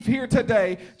here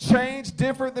today changed,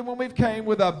 different than when we came,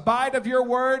 with a bite of your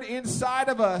word inside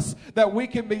of us, that we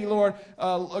can be, Lord,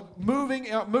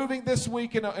 moving this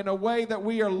week in a way that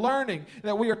we are learning,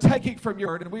 that we are taking from your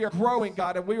word, and we are growing,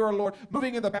 God, and we are, Lord,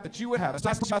 moving in the path that you would have us.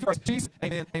 Jesus,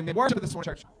 amen. Amen. Worship this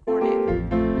morning, church.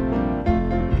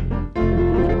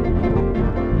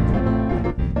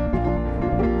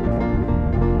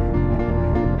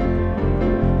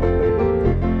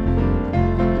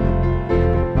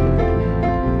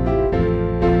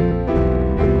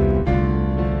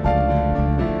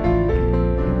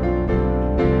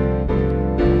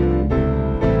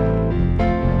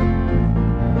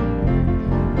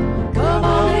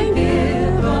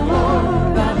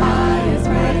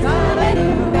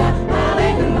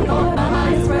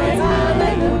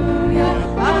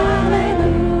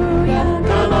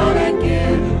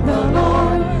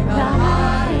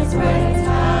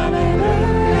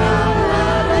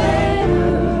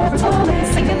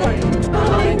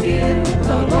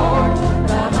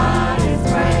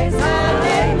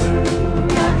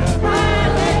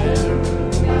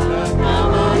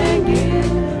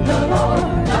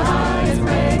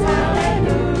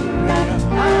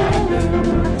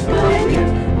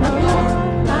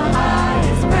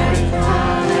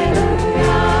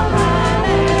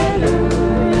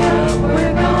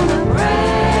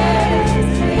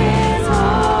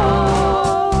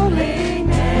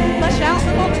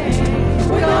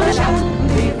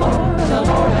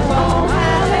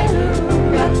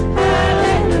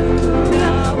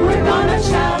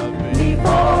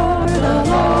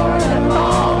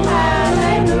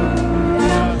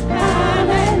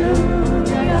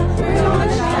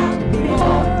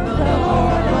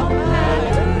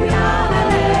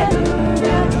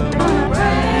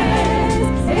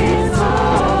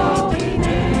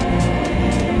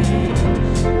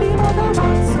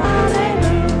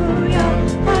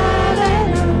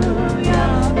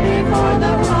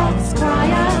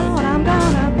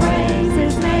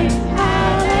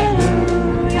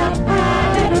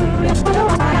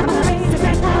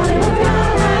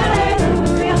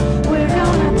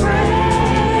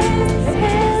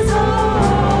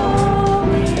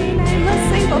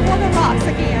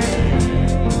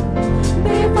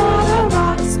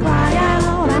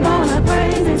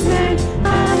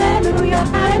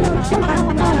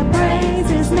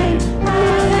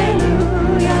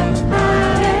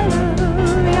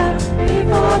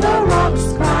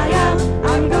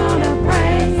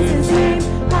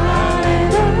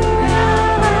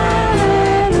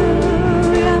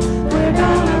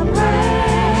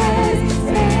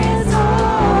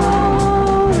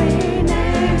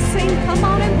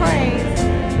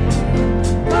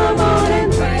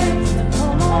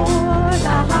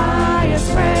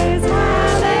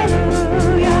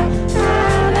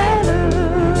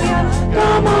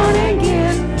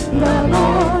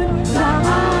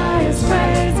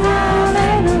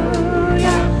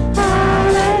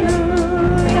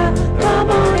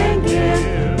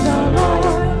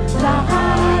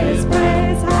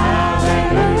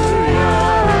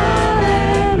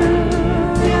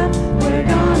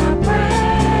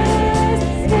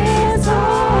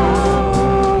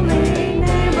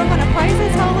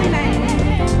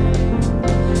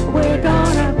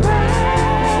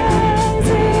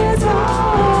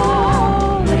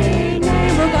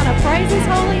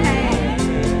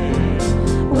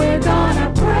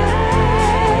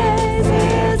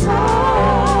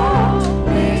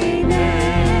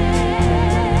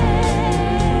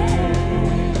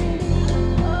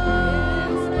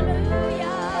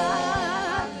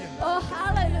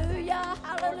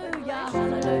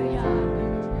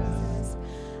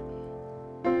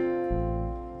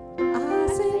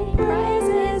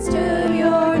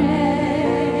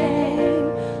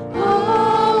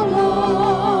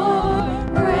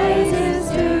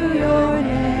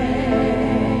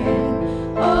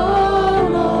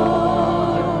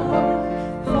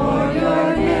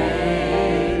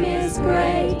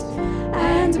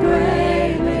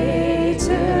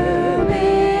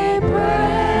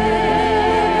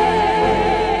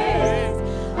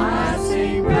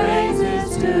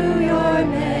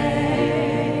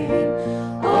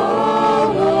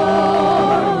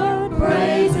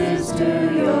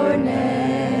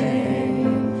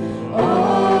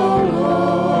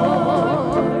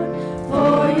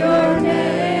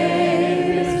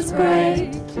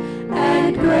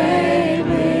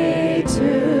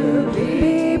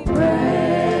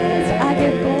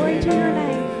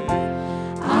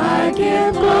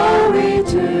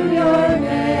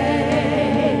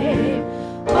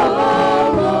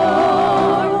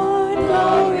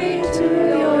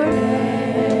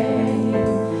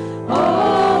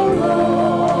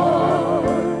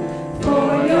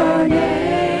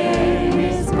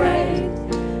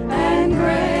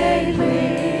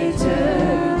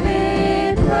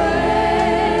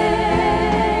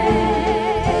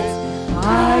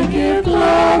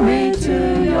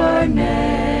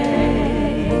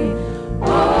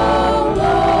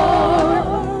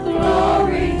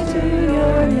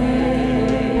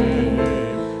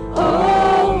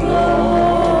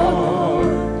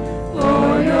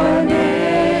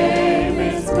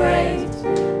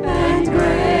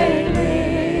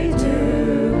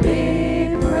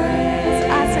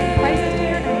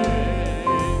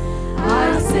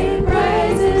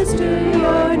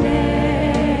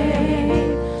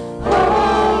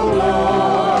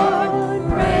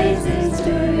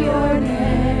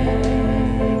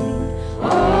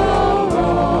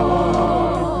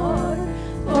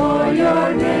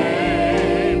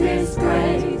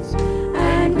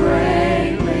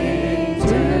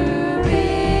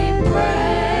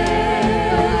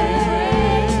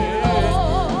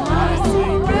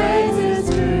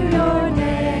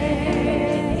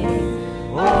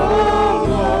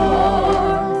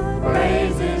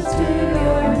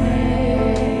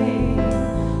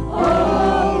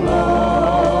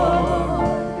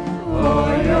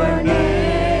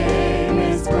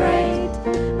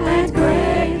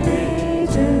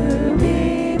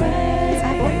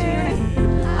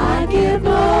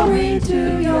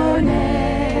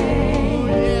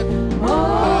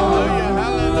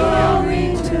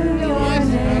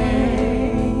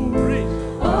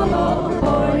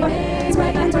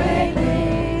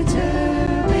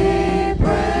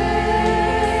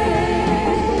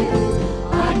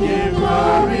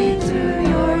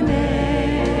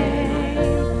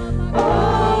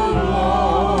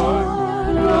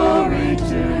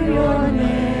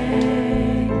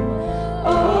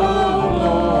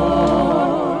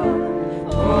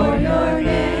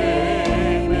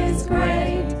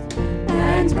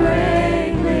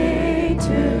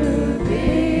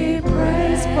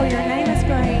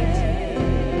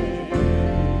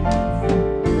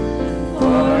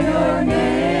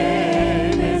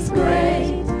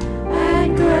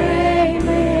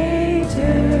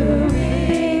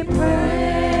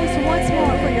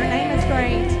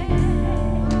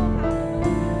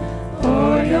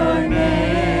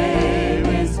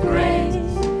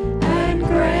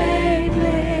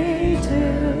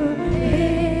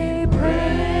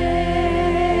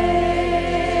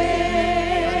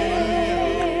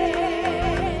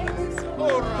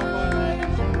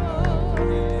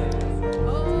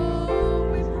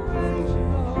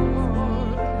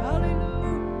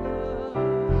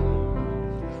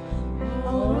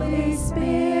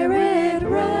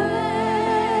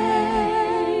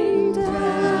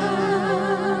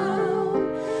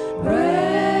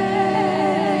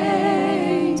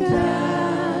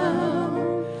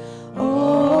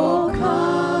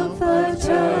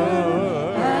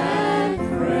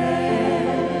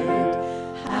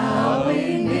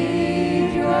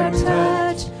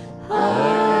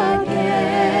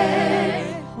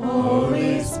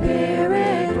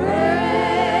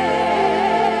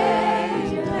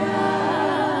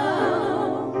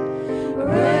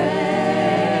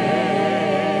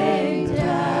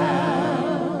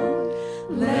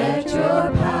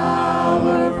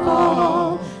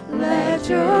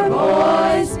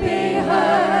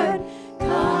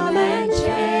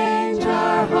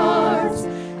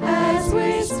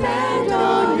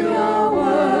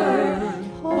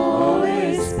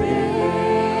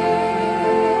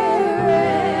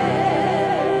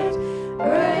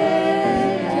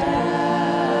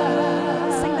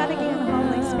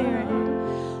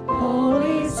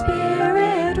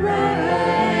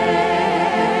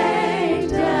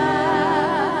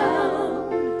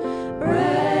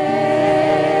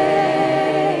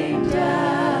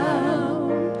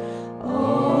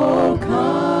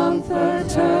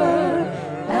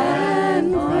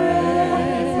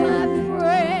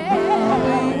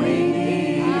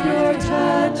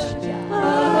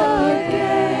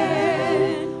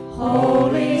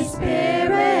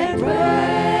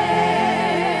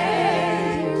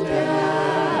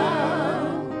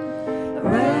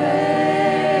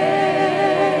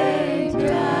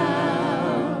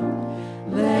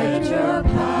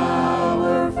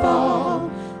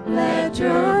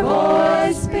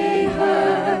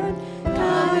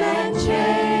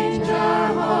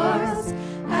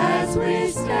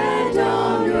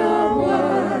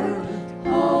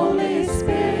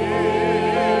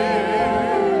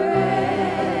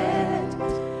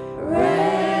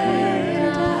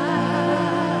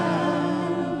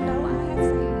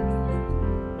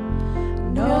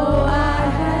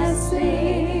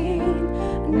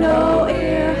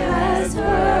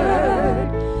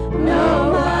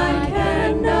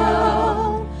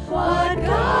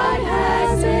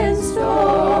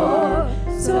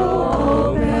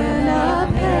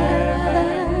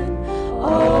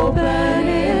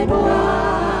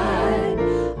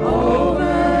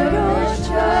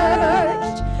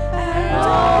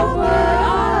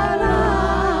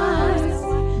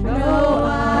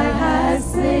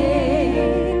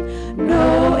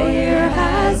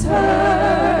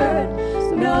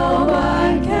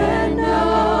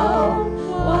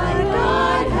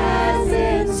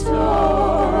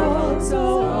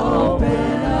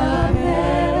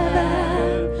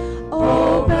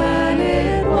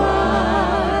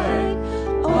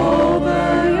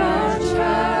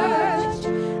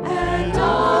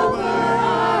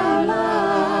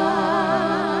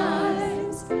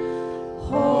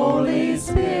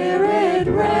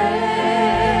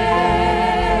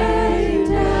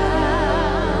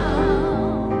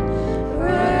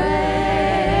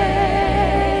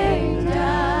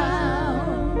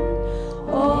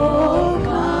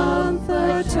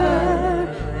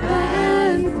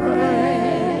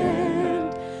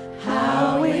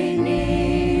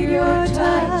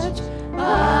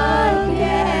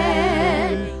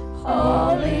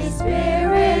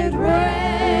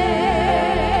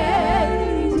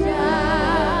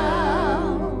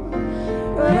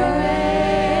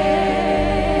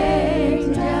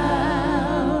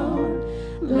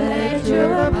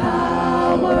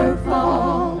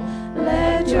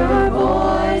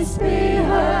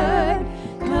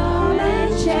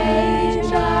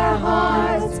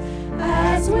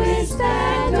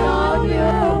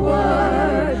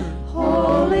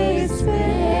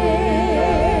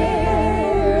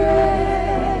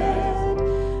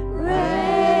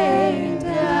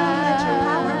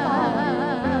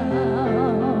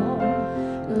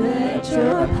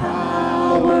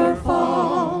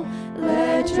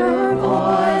 your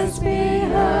voice be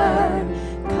heard.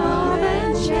 Come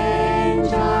and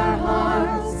change our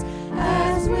hearts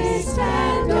as we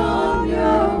stand on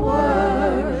your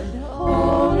word.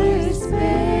 Holy Spirit,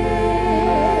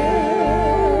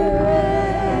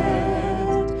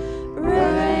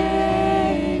 rain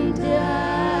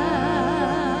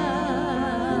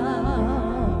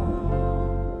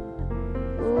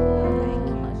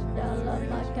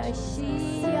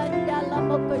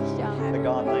Hey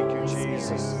God, thank you,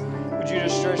 Jesus. Would you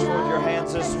just stretch forth your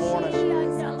hands this morning?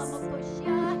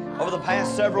 Over the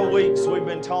past several weeks, we've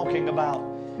been talking about,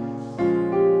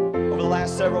 over the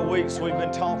last several weeks, we've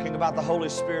been talking about the Holy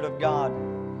Spirit of God.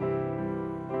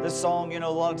 This song, you know,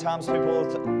 a lot of times people,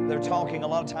 they're talking, a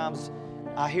lot of times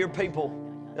I hear people,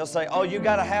 they'll say, oh, you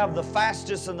got to have the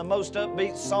fastest and the most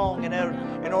upbeat song in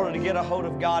order to get a hold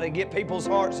of God and get people's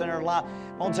hearts in their life.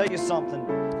 I'm going to tell you something.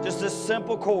 Just this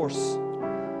simple course.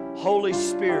 Holy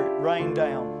Spirit, rain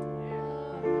down.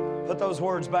 Put those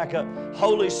words back up.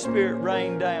 Holy Spirit,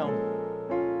 rain down.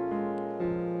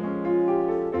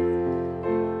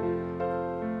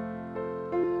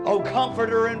 Oh,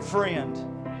 comforter and friend,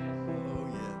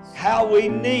 how we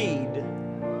need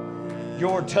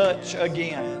your touch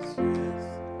again.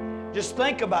 Just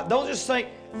think about, don't just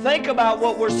think about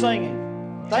what we're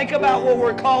singing. Think about what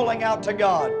we're calling out to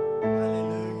God.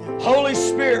 Holy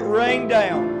Spirit, rain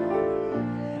down.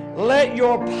 Let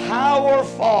your power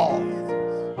fall.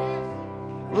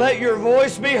 Let your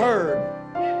voice be heard.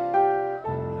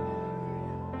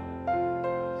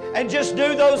 And just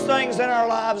do those things in our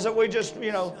lives that we just,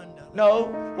 no.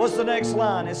 What's the next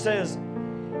line? It says,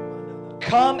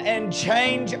 come and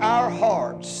change our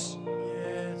hearts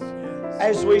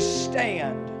as we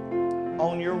stand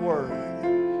on your word.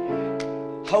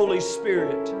 Holy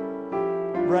Spirit,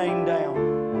 rain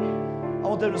down. I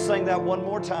want them to sing that one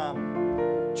more time.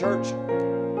 Church,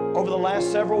 over the last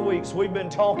several weeks, we've been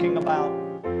talking about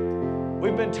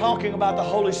the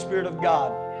Holy Spirit of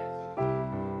God.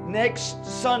 Next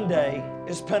Sunday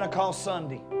is Pentecost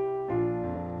Sunday.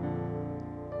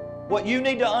 What you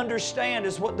need to understand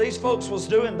is what these folks was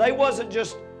doing. They wasn't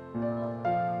just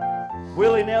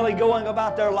willy-nilly going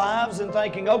about their lives and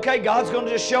thinking, okay, God's going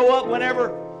to just show up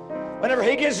whenever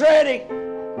He gets ready.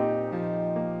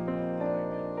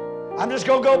 I'm just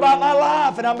going to go about my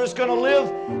life and I'm just going to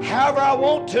live however I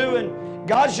want to, and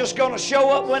God's just going to show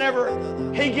up whenever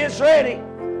He gets ready.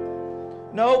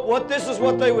 No, this is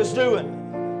what they was doing.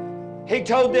 He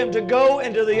told them to go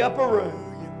into the upper room.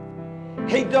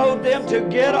 He told them to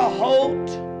get a hold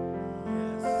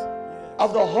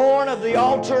of the horn of the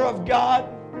altar of God.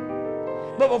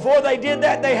 But before they did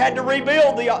that, they had to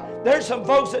rebuild the altar. There's some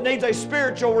folks that needs a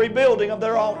spiritual rebuilding of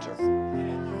their altar.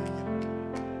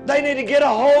 They need to get a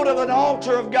hold of an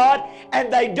altar of God,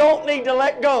 and they don't need to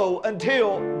let go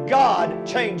until God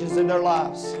changes in their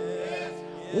lives.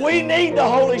 We need the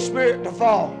Holy Spirit to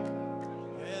fall.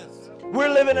 We're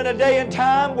living in a day and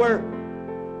time where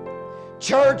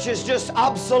church is just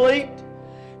obsolete.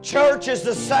 Church is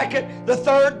the second, the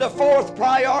third, the fourth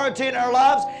priority in our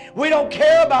lives. We don't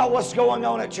care about what's going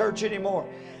on at church anymore.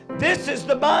 This is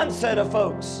the mindset of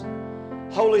folks.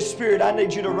 Holy Spirit, I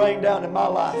need you to rain down in my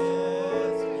life.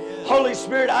 Holy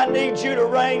Spirit, I need you to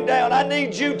rain down. I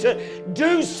need you to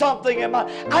do something in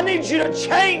I need you to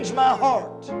change my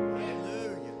heart.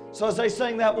 So as they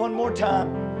sing that one more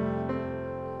time,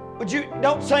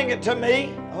 don't sing it to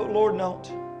me. Oh Lord,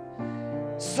 don't.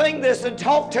 Sing this and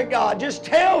talk to God. Just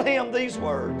tell Him these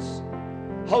words.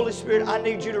 Holy Spirit, I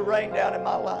need you to rain down in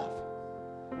my life.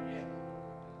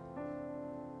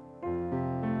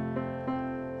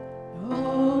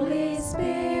 Holy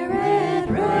Spirit,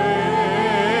 rain.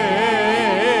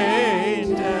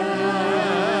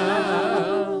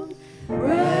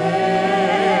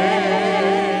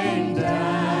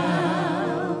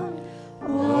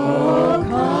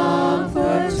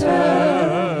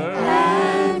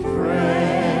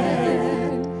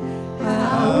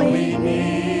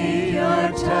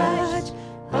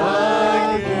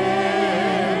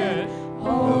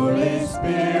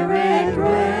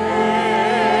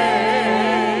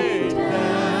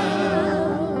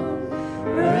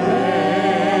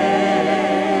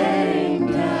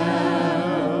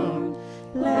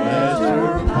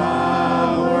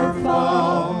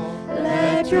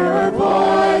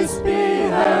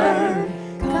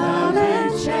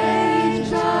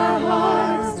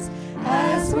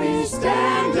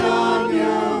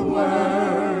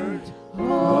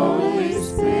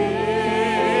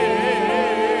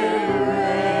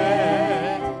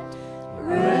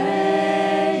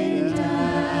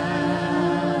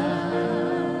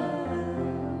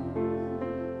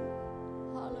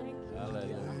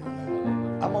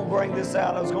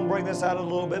 I was going to bring this out a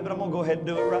little bit, but I'm going to go ahead and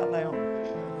do it right now.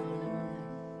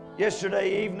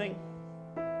 Yesterday evening,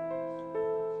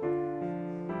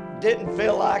 didn't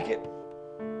feel like it,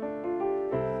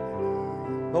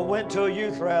 but went to a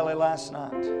youth rally last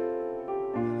night.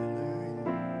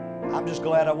 I'm just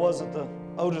glad I wasn't the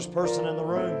oldest person in the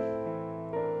room.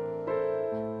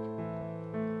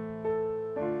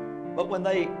 But when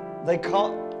they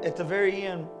caught at the very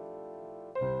end,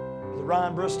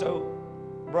 Ryan Bristow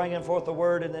bringing forth the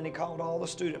word, and then he called all the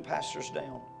student pastors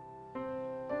down.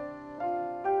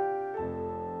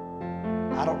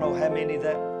 I don't know how many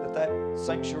that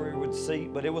sanctuary would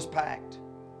seat, but it was packed.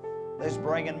 They was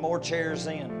bringing more chairs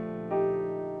in.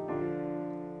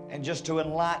 And just to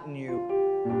enlighten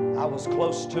you, I was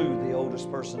close to the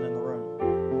oldest person in the room.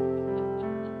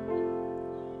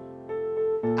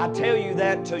 I tell you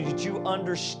that so that you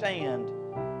understand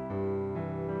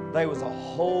there was a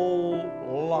whole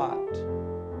lot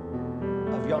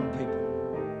of young people.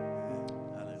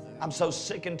 I'm so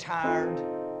sick and tired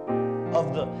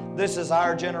of this is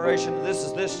our generation, this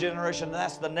is this generation, and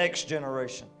that's the next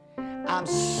generation. I'm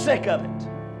sick of it.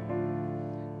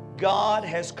 God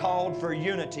has called for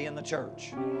unity in the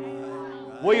church.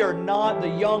 We are not the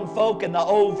young folk and the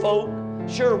old folk.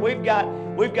 Sure, we've got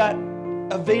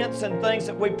events and things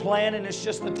that we plan, and it's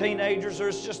just the teenagers, or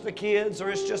it's just the kids, or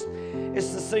it's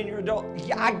the senior adult.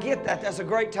 Yeah, I get that. That's a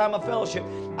great time of fellowship.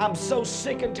 I'm so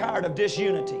sick and tired of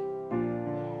disunity.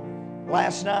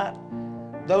 Last night,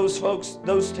 those folks,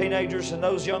 those teenagers and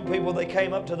those young people, they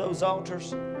came up to those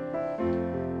altars,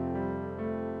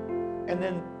 and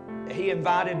then he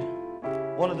invited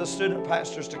one of the student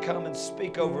pastors to come and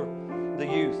speak over the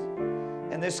youth.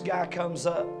 And this guy comes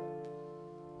up.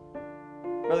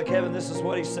 Brother Kevin, this is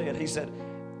what he said. He said,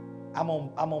 I'm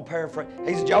on paraphrase.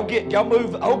 He said, y'all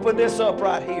move, open this up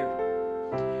right here.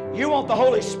 You want the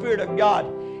Holy Spirit of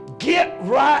God, get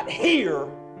right here,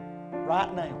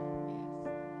 right now.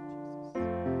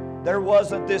 There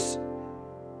wasn't this,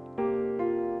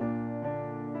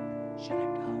 should I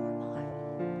go or not?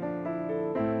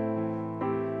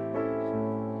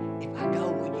 If I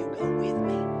go, will you go with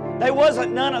me? There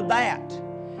wasn't none of that.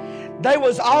 They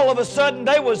was all of a sudden,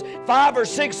 there was 5 or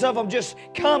 6 of them just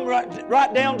come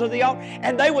right down to the altar,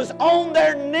 and they was on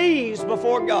their knees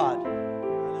before God,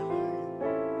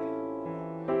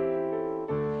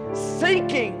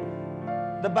 seeking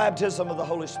the baptism of the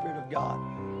Holy Spirit of God.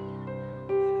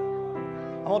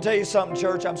 I'm going to tell you something,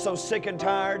 church. I'm so sick and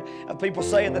tired of people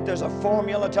saying that there's a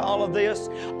formula to all of this.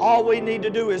 All we need to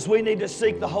do is we need to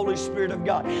seek the Holy Spirit of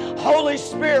God. Holy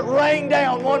Spirit, rain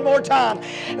down one more time.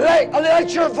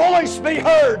 Let your voice be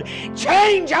heard.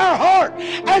 Change our heart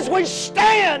as we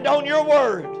stand on your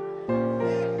word.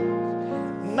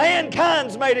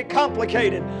 Mankind's made it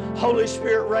complicated. Holy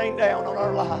Spirit, rain down on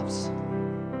our lives.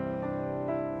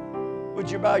 Would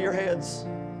you bow your heads?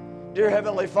 Dear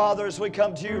Heavenly Father, as we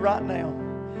come to you right now,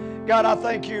 God, I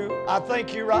thank you. I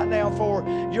thank you right now for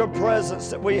your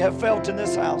presence that we have felt in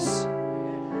this house.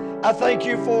 I thank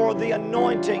you for the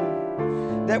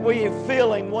anointing that we are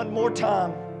feeling one more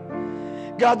time.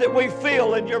 God, that we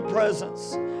feel in your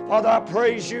presence. Father, I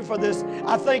praise you for this.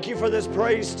 I thank you for this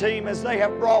praise team as they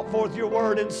have brought forth your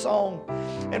word in song.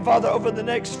 And Father, over the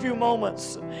next few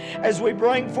moments, as we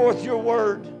bring forth your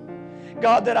word,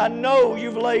 God, that I know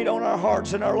you've laid on our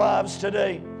hearts and our lives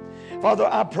today. Father,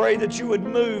 I pray that you would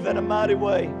move in a mighty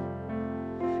way.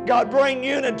 God, bring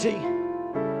unity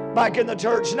back in the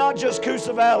church, not just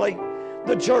Coosa Valley,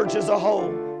 the church as a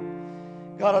whole.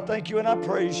 God, I thank you and I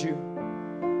praise you.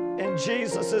 In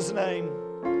Jesus' name,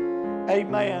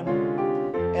 amen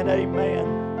and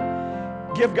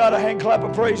amen. Give God a hand clap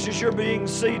of praise as you're being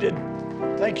seated.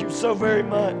 Thank you so very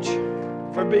much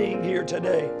for being here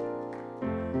today.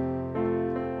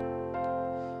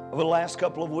 Over the last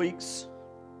couple of weeks,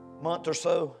 month or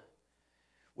so,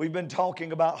 we've been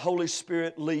talking about Holy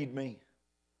Spirit, lead me.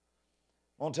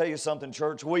 I want to tell you something,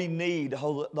 church. We need the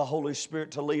Holy Spirit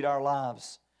to lead our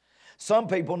lives. Some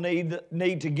people need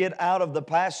to get out of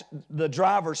the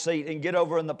driver's seat and get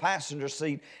over in the passenger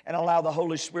seat and allow the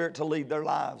Holy Spirit to lead their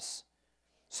lives.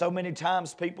 So many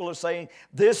times people are saying,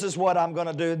 this is what I'm going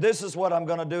to do, this is what I'm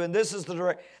going to do, and this is the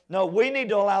direction. No, we need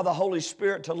to allow the Holy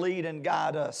Spirit to lead and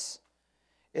guide us.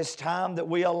 It's time that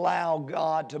we allow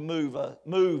God to move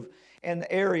in the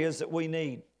areas that we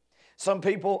need. Some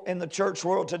people in the church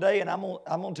world today, and I'm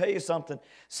going to tell you something,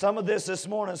 some of this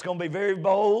morning is going to be very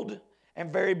bold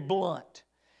and very blunt.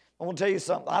 I'm going to tell you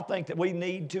something. I think that we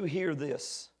need to hear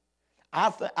this.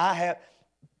 I've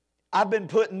been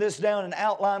putting this down in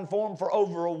outline form for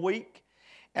over a week,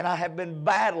 and I have been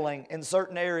battling in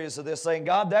certain areas of this, saying,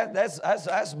 God,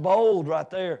 that's bold right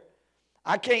there.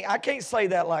 I can't say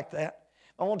that like that.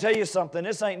 I want to tell you something.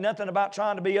 This ain't nothing about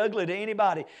trying to be ugly to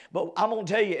anybody. But I'm going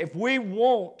to tell you, if we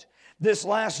want this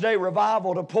last day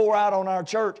revival to pour out on our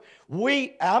church,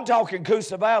 I'm talking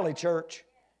Coosa Valley Church.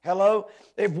 Hello?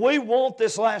 If we want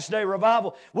this last day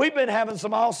revival, we've been having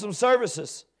some awesome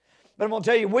services. But I'm going to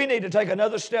tell you, we need to take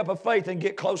another step of faith and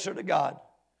get closer to God.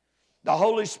 The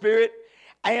Holy Spirit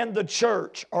and the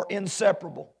church are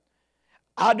inseparable.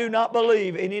 I do not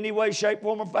believe in any way, shape,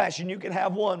 form, or fashion you can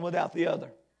have one without the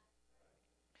other.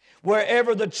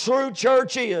 Wherever the true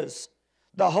church is,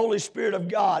 the Holy Spirit of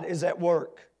God is at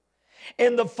work.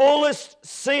 In the fullest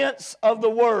sense of the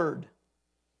word,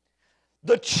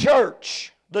 the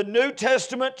church, the New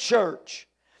Testament church,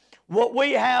 what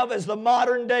we have is the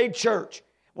modern day church.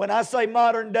 When I say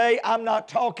modern day, I'm not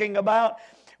talking about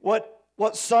what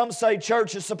some say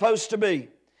church is supposed to be.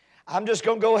 I'm just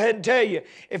going to go ahead and tell you,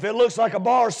 if it looks like a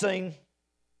bar scene,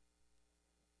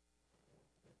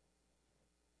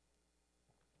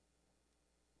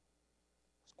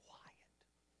 it's quiet.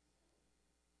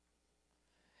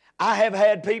 I have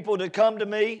had people that come to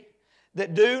me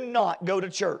that do not go to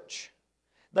church.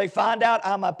 They find out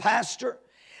I'm a pastor.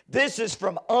 This is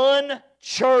from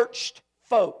unchurched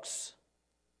folks.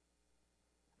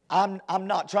 I'm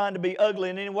not trying to be ugly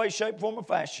in any way, shape, form, or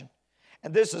fashion.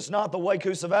 And this is not the way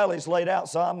Coosa Valley is laid out,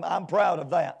 so I'm proud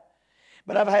of that.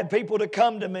 But I've had people to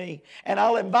come to me, and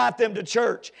I'll invite them to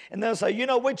church, and they'll say,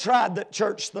 we tried that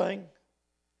church thing.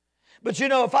 But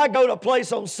if I go to a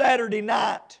place on Saturday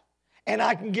night, and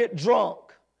I can get drunk,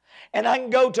 and I can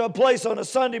go to a place on a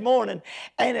Sunday morning,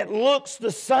 and it looks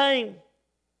the same,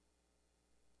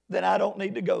 then I don't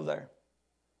need to go there.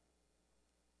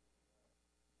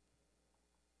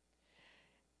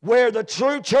 Where the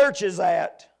true church is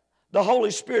at, the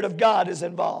Holy Spirit of God is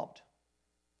involved.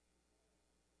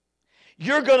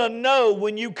 You're going to know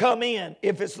when you come in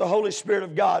if it's the Holy Spirit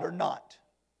of God or not.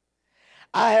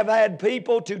 I have had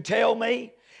people to tell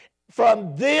me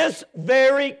from this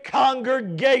very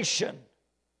congregation,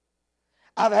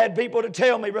 I've had people to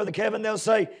tell me, Brother Kevin, they'll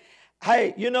say,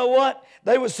 hey, you know what?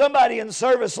 There was somebody in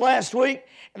service last week,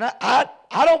 and I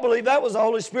don't believe that was the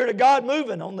Holy Spirit of God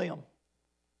moving on them.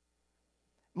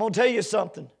 I'm going to tell you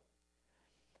something.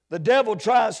 The devil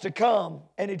tries to come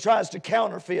and he tries to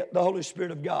counterfeit the Holy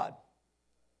Spirit of God.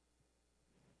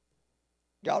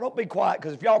 Y'all don't be quiet,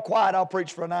 because if y'all quiet, I'll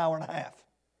preach for an hour and a half.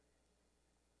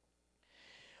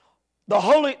 The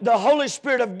Holy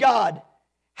Spirit of God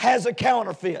has a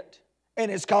counterfeit,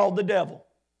 and it's called the devil.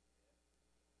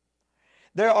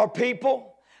 There are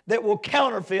people that will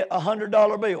counterfeit a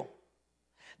 $100 bill.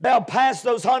 They'll pass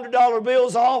those $100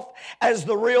 bills off as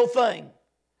the real thing.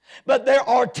 But there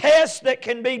are tests that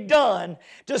can be done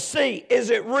to see, is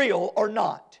it real or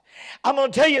not? I'm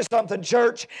going to tell you something,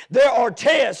 church. There are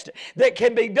tests that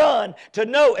can be done to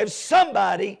know if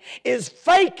somebody is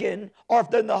faking or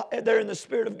if they're in the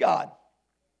Spirit of God.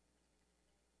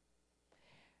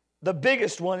 The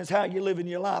biggest one is how you live in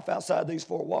your life outside these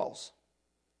four walls.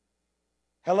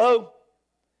 Hello?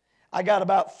 I got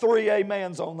about 3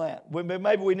 amens on that.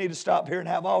 Maybe we need to stop here and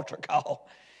have altar call.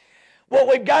 What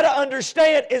we've got to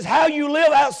understand is how you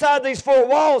live outside these four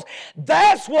walls.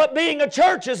 That's what being a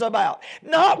church is about.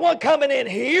 Not what coming in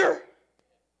here.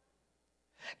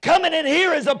 Coming in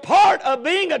here is a part of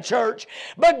being a church,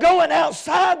 but going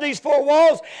outside these four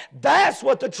walls, that's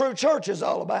what the true church is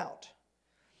all about.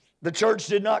 The church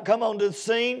did not come onto the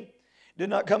scene, did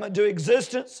not come into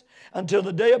existence until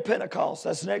the day of Pentecost.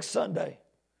 That's next Sunday.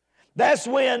 That's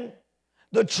when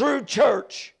the true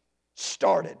church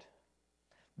started.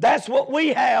 That's what we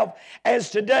have as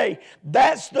today.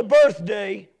 That's the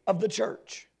birthday of the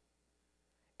church.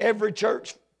 Every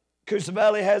church, Coosa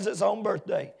Valley has its own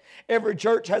birthday. Every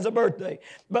church has a birthday.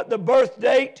 But the birth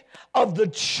date of the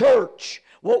church,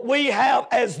 what we have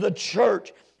as the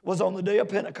church, was on the day of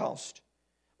Pentecost.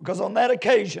 Because on that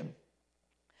occasion,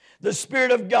 the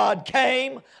Spirit of God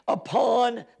came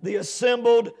upon the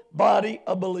assembled body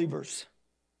of believers.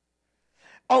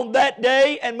 On that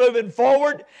day and moving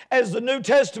forward, as the New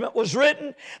Testament was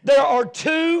written, there are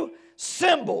 2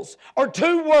 symbols or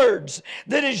 2 words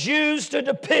that is used to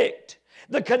depict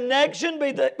the connection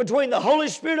between the Holy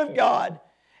Spirit of God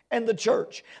and the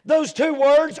church. Those 2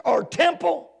 words are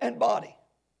temple and body.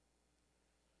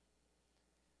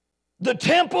 The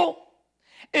temple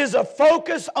is a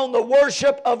focus on the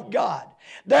worship of God.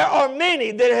 There are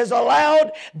many that has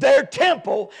allowed their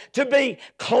temple to be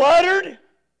cluttered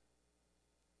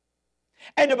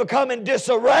and to become in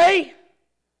disarray,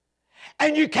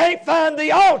 and you can't find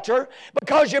the altar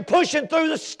because you're pushing through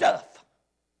the stuff.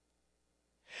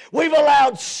 We've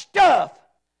allowed stuff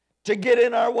to get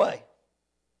in our way.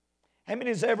 How many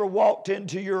has ever walked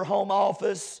into your home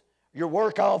office, your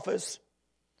work office,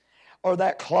 or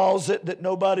that closet that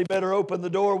nobody better open the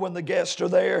door when the guests are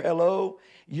there? Hello?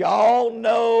 Y'all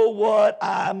know what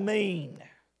I mean.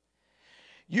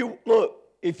 You look,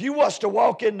 if you was to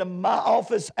walk into my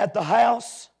office at the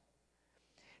house,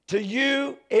 to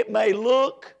you it may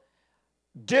look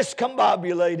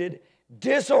discombobulated,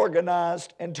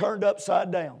 disorganized, and turned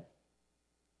upside down.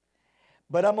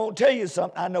 But I'm going to tell you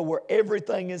something. I know where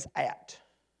everything is at.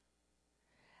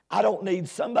 I don't need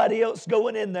somebody else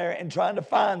going in there and trying to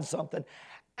find something.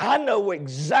 I know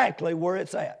exactly where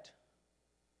it's at.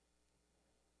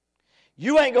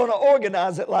 You ain't going to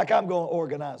organize it like I'm going to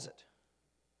organize it.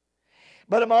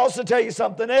 But I'm also tell you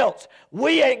something else.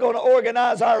 We ain't going to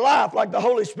organize our life like the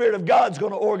Holy Spirit of God's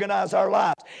going to organize our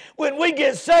lives. When we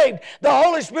get saved, the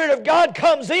Holy Spirit of God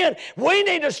comes in. We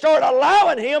need to start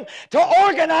allowing Him to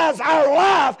organize our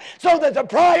life so that the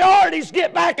priorities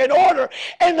get back in order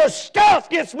and the stuff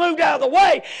gets moved out of the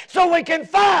way so we can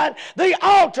find the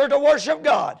altar to worship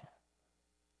God.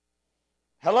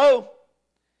 Hello?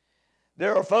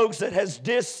 There are folks that has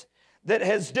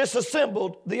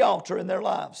disassembled the altar in their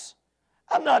lives.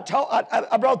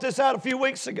 I brought this out a few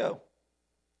weeks ago.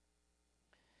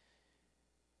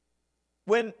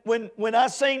 When I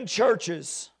seen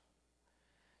churches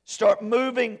start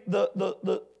moving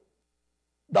the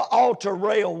altar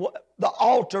rail, the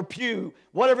altar pew,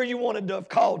 whatever you wanted to have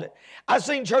called it, I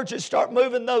seen churches start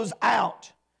moving those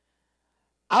out.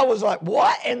 I was like,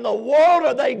 what in the world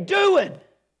are they doing?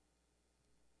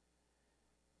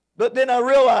 But then I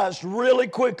realized really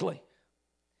quickly,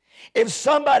 if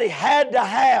somebody had to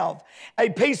have a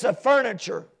piece of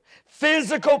furniture,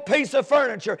 physical piece of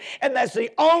furniture, and that's the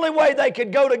only way they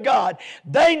could go to God,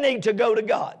 they need to go to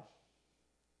God.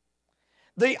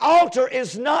 The altar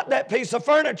is not that piece of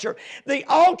furniture. The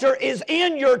altar is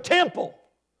in your temple.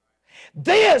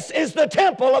 This is the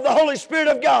temple of the Holy Spirit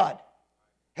of God.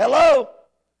 Hello?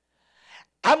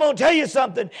 I'm going to tell you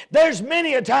something. There's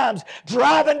many a times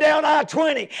driving down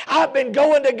I-20, I've been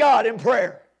going to God in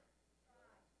prayer.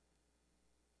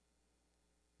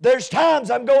 There's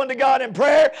times I'm going to God in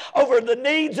prayer over the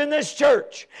needs in this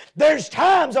church. There's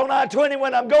times on I-20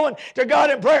 when I'm going to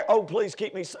God in prayer. Oh, please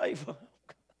keep me safe.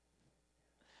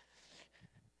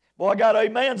 Boy, I got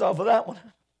amens off of that one.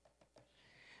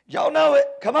 Y'all know it.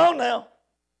 Come on now.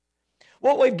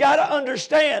 What we've got to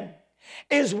understand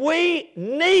is we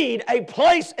need a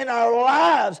place in our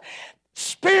lives,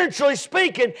 spiritually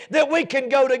speaking, that we can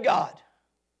go to God.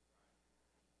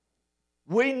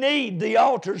 We need the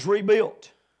altars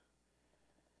rebuilt.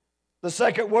 The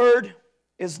second word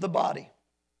is the body.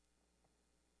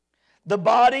 The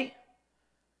body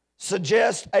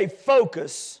suggests a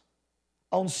focus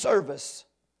on service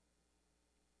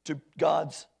to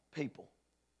God's people.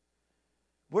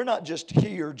 We're not just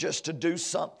here just to do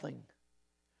something.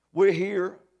 We're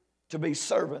here to be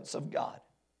servants of God.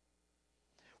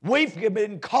 We've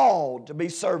been called to be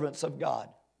servants of God.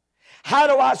 How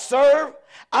do I serve?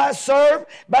 I serve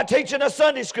by teaching a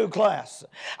Sunday school class.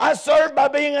 I serve by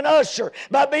being an usher,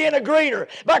 by being a greeter,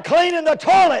 by cleaning the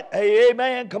toilet. Hey,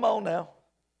 amen. Come on now.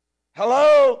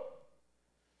 Hello?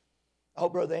 Oh,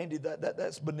 Brother Andy,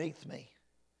 that's beneath me.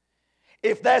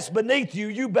 If that's beneath you,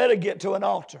 you better get to an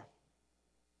altar.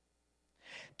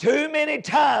 Too many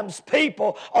times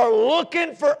people are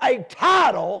looking for a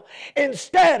title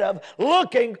instead of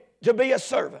looking to be a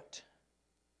servant.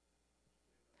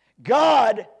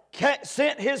 God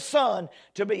sent His Son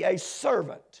to be a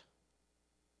servant.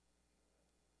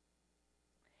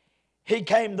 He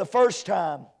came the first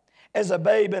time as a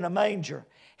babe in a manger.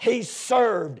 He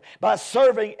served by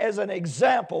serving as an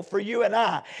example for you and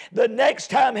I. The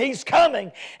next time He's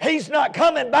coming, He's not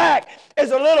coming back as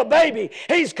a little baby.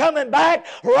 He's coming back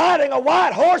riding a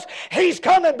white horse. He's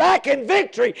coming back in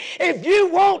victory. If you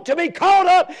want to be caught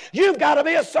up, you've got to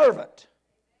be a servant.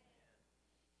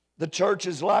 The church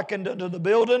is likened unto the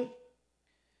building,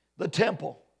 the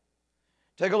temple.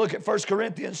 Take a look at 1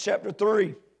 Corinthians chapter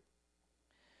 3,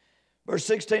 verse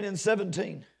 16 and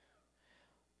 17.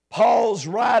 Paul's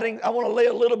writing, I want to lay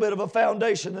a little bit of a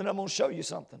foundation, then I'm going to show you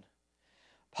something.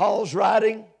 Paul's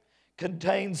writing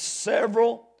contains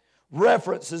several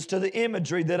references to the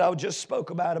imagery that I just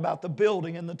spoke about the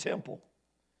building and the temple.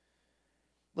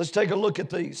 Let's take a look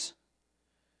at these.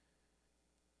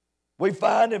 We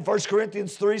find in 1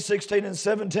 Corinthians 3, 16 and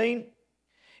 17,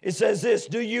 it says this,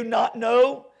 do you not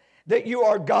know that you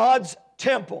are God's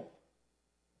temple?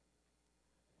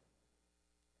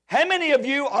 How many of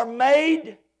you are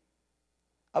made,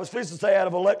 I was supposed to say out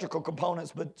of electrical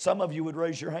components, but some of you would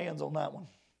raise your hands on that one.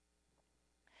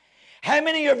 How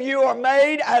many of you are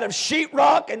made out of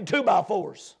sheetrock and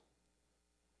 2x4s?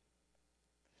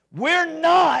 We're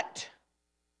not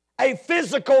a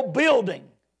physical building.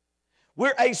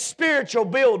 We're a spiritual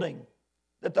building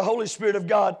that the Holy Spirit of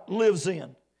God lives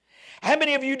in. How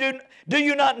many of you do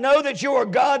you not know that you are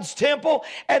God's temple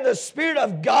and the Spirit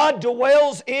of God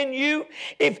dwells in you?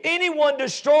 If anyone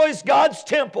destroys God's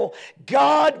temple,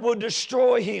 God will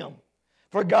destroy him.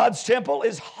 For God's temple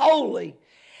is holy.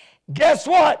 Guess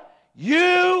what?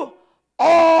 You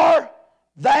are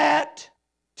that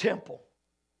temple.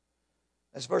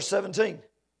 That's verse 17.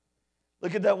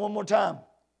 Look at that one more time.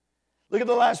 Look at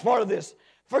the last part of this.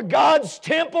 For God's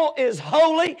temple is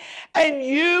holy, and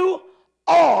you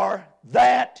are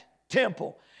that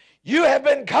temple. You have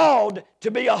been called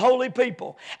to be a holy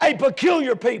people, a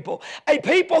peculiar people, a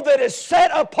people that is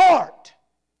set apart.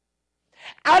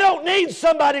 I don't need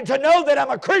somebody to know that I'm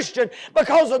a Christian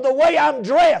because of the way I'm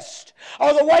dressed,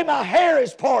 or the way my hair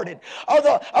is parted, or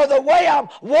the way I'm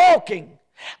walking.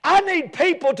 I need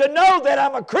people to know that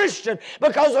I'm a Christian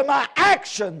because of my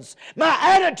actions, my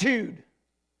attitude.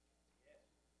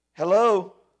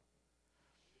 Hello?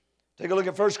 Take a look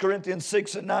at 1 Corinthians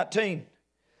 6 and 19.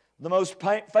 The most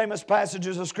famous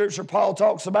passages of Scripture Paul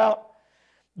talks about.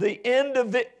 The end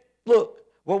of it. Look,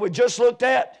 what we just looked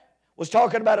at was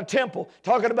talking about a temple,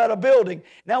 talking about a building.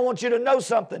 Now I want you to know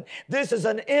something. This is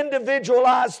an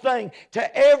individualized thing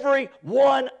to every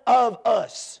one of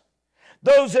us.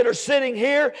 Those that are sitting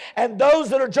here and those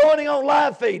that are joining on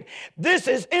live feed. This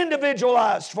is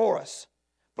individualized for us.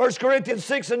 1 Corinthians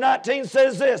 6 and 19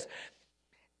 says this.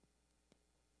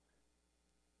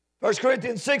 1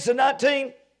 Corinthians 6 and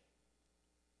 19.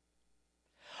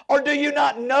 Or do you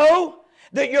not know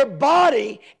that your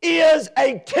body is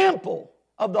a temple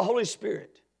of the Holy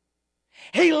Spirit?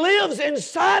 He lives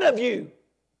inside of you.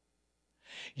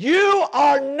 You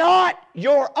are not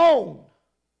your own.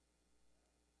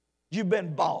 You've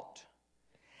been bought.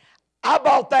 I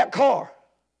bought that car.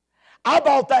 I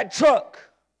bought that truck.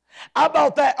 I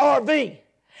bought that RV.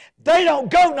 They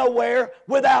don't go nowhere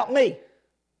without me.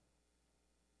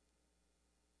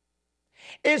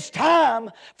 It's time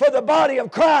for the body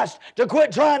of Christ to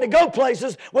quit trying to go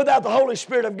places without the Holy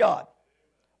Spirit of God.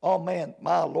 Oh man,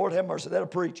 my Lord have mercy, that'll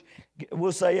preach.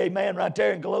 We'll say amen right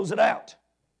there and close it out.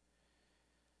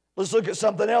 Let's look at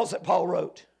something else that Paul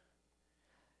wrote.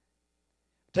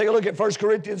 Take a look at 1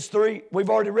 Corinthians 3. We've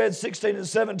already read 16 and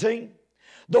 17.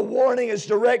 The warning is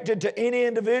directed to any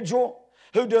individual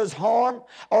who does harm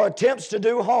or attempts to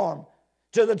do harm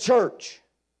to the church.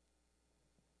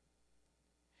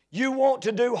 You want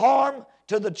to do harm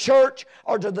to the church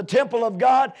or to the temple of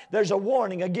God, there's a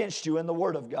warning against you in the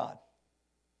Word of God.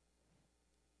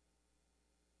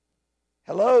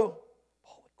 Hello?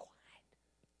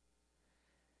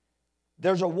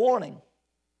 There's a warning.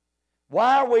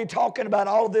 Why are we talking about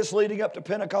all of this leading up to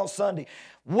Pentecost Sunday?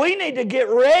 We need to get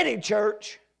ready,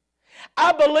 church.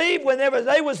 I believe whenever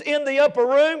they was in the upper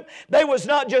room, they was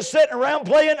not just sitting around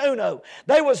playing Uno.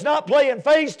 They was not playing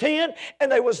phase 10,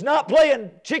 and they was not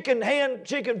playing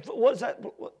what's that?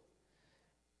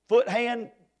 Foot,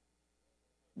 hand?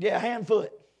 Yeah, hand,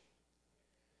 foot.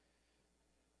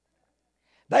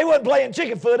 They wasn't playing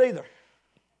chicken foot either.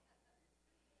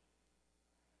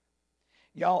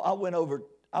 Y'all, I went over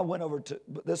to,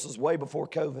 this was way before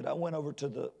COVID, I went over to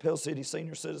the Pell City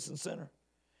Senior Citizen Center.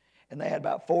 And they had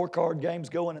about 4 card games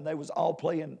going, and they was all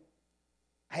playing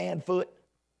hand, foot.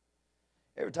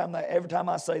 Every time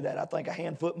I say that, I think of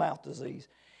hand, foot, mouth disease.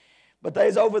 But they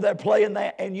was over there playing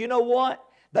that, and you know what?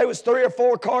 There was 3 or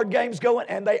 4 card games going,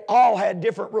 and they all had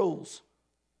different rules.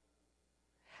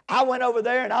 I went over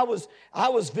there, and I was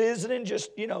visiting,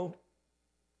 just, getting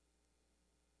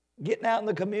out in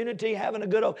the community, having a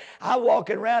good old. I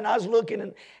walking around, I was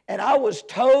looking, and I was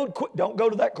told, don't go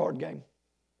to that card game.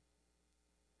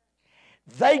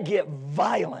 They get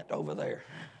violent over there.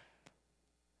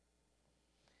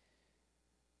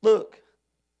 Look,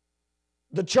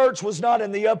 the church was not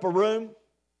in the upper room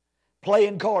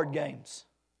playing card games.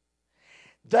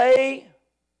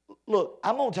 Look,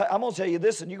 I'm gonna tell you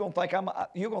this, and you're gonna think I'm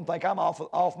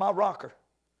off my rocker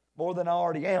more than I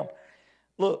already am.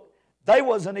 Look, they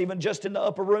wasn't even just in the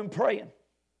upper room praying.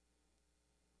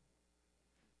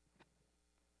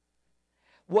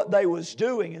 What they was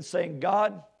doing is saying,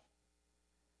 God,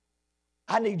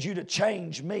 I need you to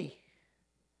change me.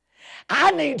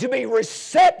 I need to be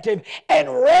receptive and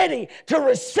ready to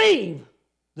receive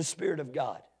the Spirit of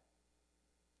God.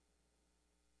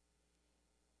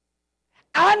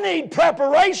 I need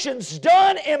preparations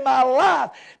done in my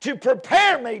life to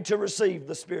prepare me to receive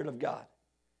the Spirit of God.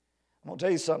 I'm going to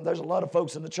tell you something. There's a lot of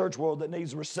folks in the church world that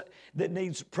needs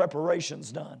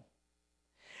preparations done.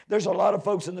 There's a lot of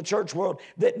folks in the church world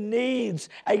that needs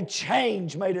a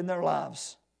change made in their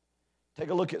lives. Take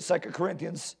a look at 2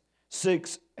 Corinthians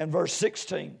 6 and verse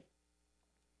 16.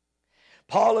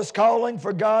 Paul is calling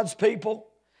for God's people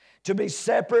to be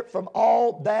separate from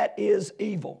all that is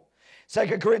evil.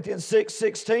 2 Corinthians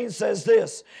 6:16 says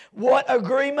this, what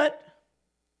agreement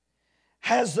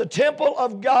has the temple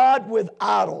of God with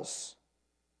idols?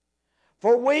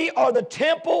 For we are the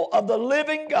temple of the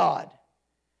living God.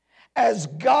 As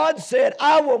God said,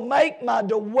 I will make my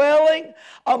dwelling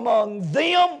among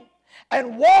them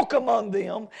and walk among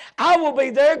them. I will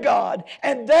be their God,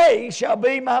 and they shall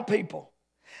be my people.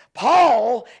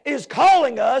 Paul is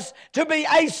calling us to be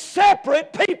a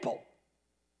separate people.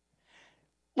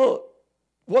 Look,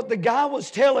 what the guy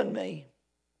was telling me,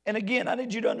 and again, I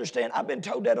need you to understand, I've been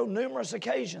told that on numerous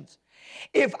occasions.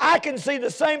 If I can see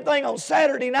the same thing on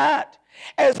Saturday night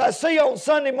as I see on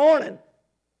Sunday morning,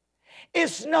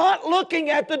 it's not looking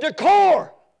at the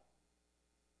decor.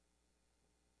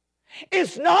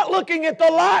 It's not looking at the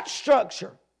light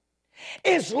structure.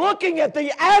 It's looking at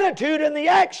the attitude and the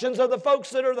actions of the folks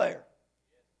that are there.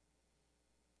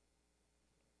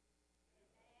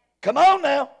 Come on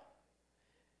now.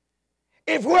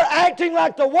 If we're acting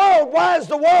like the world, why is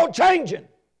the world changing?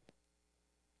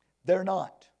 They're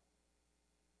not.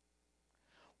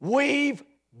 We've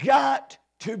got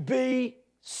to be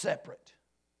separate.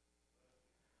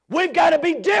 We've got to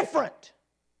be different.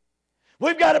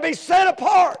 We've got to be set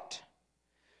apart.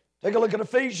 Take a look at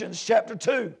Ephesians chapter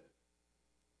 2.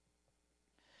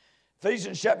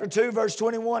 Ephesians chapter 2, verse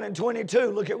 21 and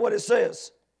 22. Look at what it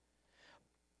says.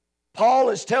 Paul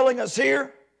is telling us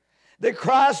here that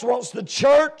Christ wants the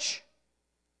church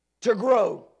to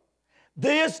grow.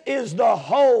 This is the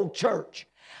whole church.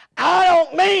 I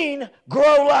don't mean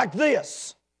grow like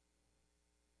this.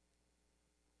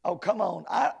 Oh, come on.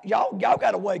 Y'all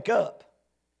got to wake up.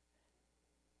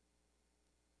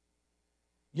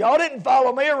 Y'all didn't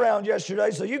follow me around yesterday,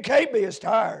 so you can't be as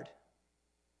tired.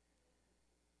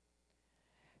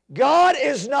 God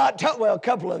is not, well, a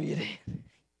couple of you did.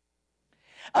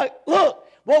 Look,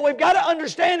 what we've got to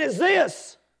understand is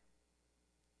this.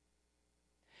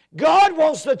 God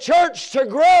wants the church to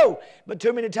grow, but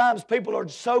too many times people are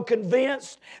so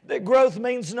convinced that growth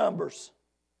means numbers.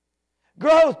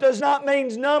 Growth does not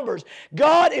mean numbers.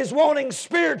 God is wanting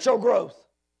spiritual growth.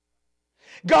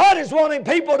 God is wanting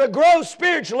people to grow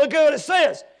spiritually. Look at what it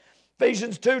says.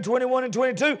 Ephesians 2, 21 and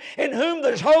 22. In whom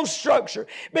the whole structure,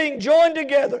 being joined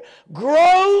together,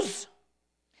 grows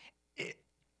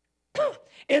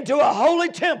into a holy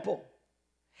temple.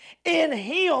 In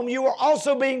Him you are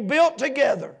also being built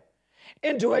together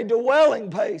into a dwelling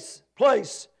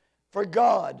place for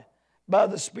God by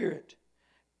the Spirit.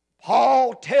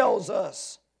 Paul tells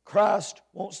us Christ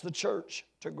wants the church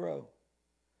to grow.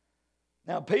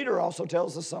 Now, Peter also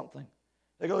tells us something.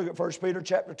 Take a look at 1 Peter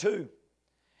chapter 2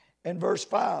 and verse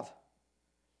 5.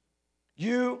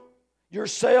 You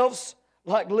yourselves,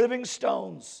 like living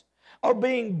stones, are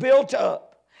being built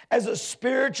up as a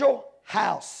spiritual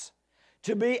house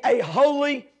to be a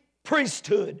holy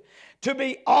priesthood, to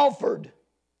be offered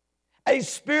a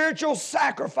spiritual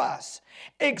sacrifice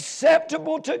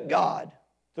acceptable to God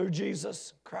through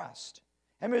Jesus Christ.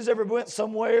 How many has ever went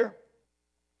somewhere?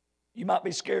 You might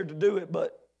be scared to do it,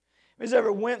 but how many has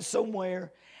ever went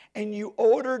somewhere and you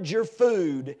ordered your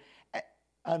food?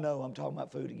 I know I'm talking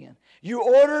about food again. You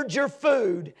ordered your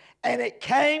food and it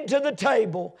came to the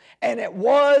table and it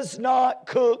was not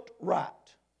cooked right.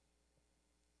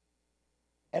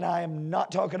 And I am not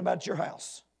talking about your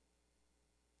house.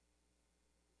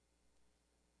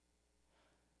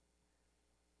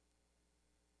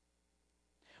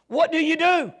 What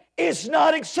do? It's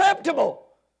not acceptable.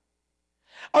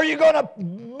 Are you going to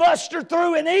muster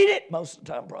through and eat it? Most of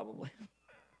the time, probably.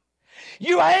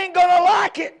 You ain't going to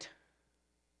like it.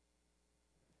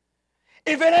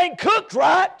 If it ain't cooked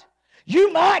right,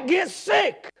 you might get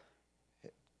sick.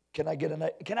 Can I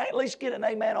at least get an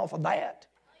amen off of that?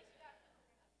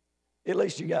 At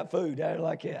least you got food. I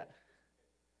like that.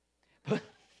 But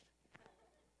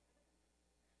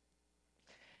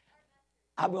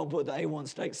I'm going to put the A1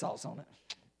 steak sauce on it.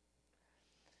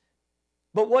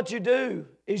 But what you do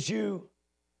is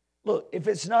look, if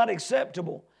it's not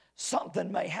acceptable, something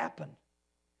may happen.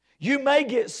 You may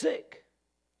get sick.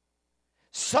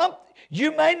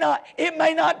 It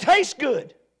may not taste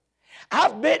good.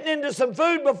 I've bitten into some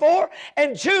food before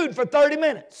and chewed for 30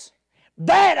 minutes.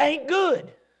 That ain't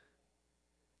good.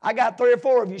 I got 3 or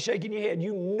 4 of you shaking your head.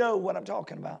 You know what I'm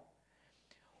talking about.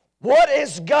 What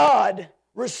is God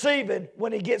receiving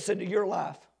when He gets into your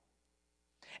life?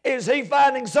 Is He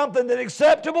finding something that's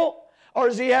acceptable, or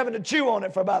is He having to chew on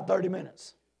it for about 30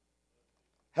 minutes?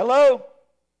 Hello?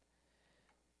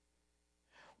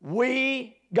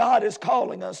 God is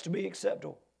calling us to be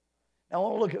acceptable. Now I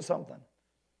want to look at something.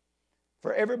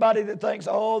 For everybody that thinks,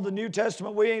 oh, the New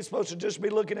Testament, we ain't supposed to just be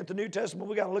looking at the New Testament.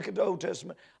 We got to look at the Old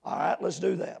Testament. All right, let's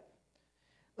do that.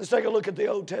 Let's take a look at the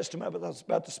Old Testament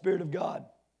about the Spirit of God.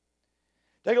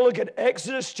 Take a look at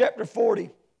Exodus chapter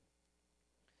 40,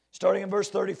 starting in verse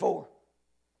 34.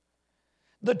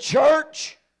 The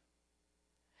church,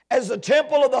 as the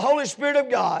temple of the Holy Spirit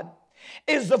of God,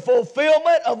 is the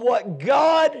fulfillment of what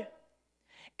God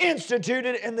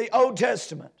instituted in the Old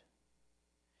Testament.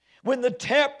 When the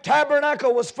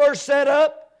tabernacle was first set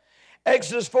up,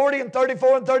 Exodus 40 and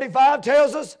 34 and 35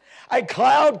 tells us, a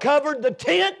cloud covered the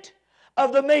tent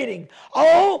of the meeting.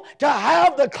 Oh, to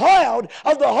have the cloud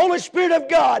of the Holy Spirit of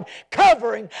God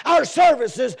covering our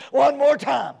services one more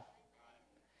time.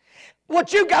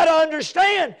 What you got to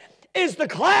understand is the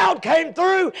cloud came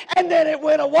through and then it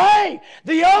went away.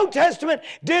 The Old Testament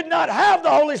did not have the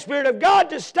Holy Spirit of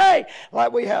God to stay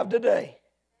like we have today.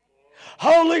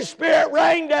 Holy Spirit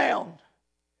rain down.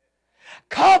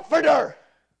 Comforter.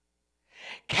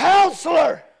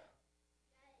 Counselor.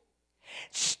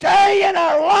 Stay in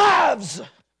our lives.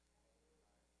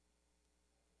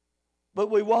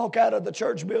 But we walk out of the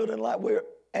church building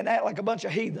and act like a bunch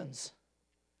of heathens.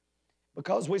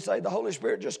 Because we say the Holy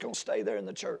Spirit just going to stay there in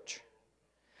the church.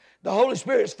 The Holy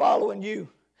Spirit is following you.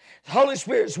 The Holy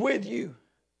Spirit is with you.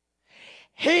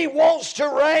 He wants to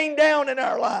rain down in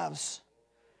our lives.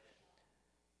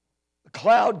 The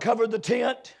cloud covered the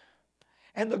tent,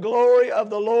 and the glory of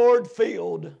the Lord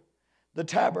filled the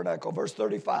tabernacle. Verse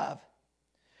 35.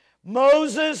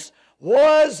 Moses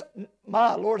was,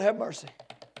 my Lord have mercy.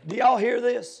 Do y'all hear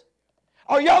this?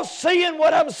 Are y'all seeing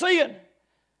what I'm seeing?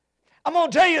 I'm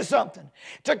going to tell you something.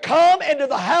 To come into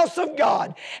the house of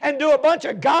God and do a bunch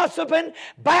of gossiping,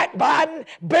 backbiting,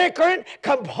 bickering,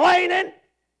 complaining.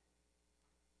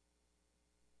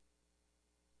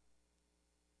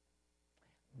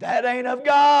 That ain't of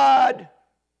God.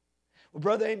 Well,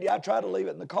 Brother Andy, I try to leave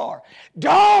it in the car.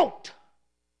 Don't!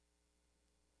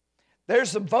 There's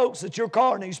some folks that your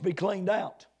car needs to be cleaned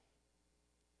out.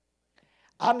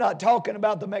 I'm not talking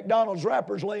about the McDonald's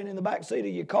wrappers laying in the back seat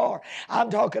of your car.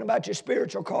 I'm talking about your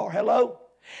spiritual car. Hello?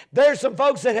 There's some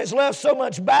folks that has left so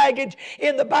much baggage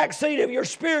in the back seat of your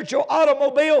spiritual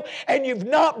automobile and you've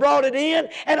not brought it in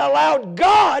and allowed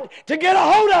God to get a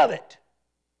hold of it.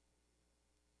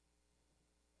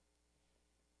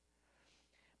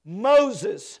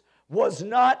 Moses was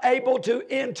not able to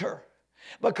enter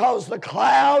because the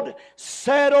cloud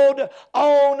settled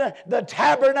on the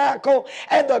tabernacle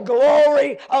and the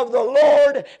glory of the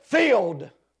Lord filled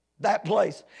that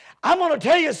place. I'm going to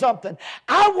tell you something.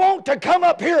 I want to come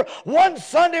up here one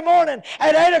Sunday morning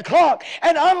at 8 o'clock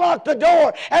and unlock the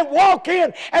door and walk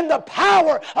in and the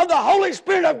power of the Holy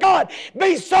Spirit of God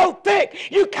be so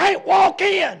thick you can't walk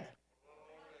in.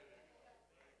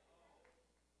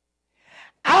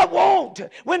 I want,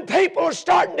 when people are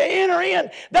starting to enter in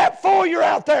that foyer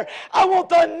out there, I want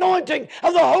the anointing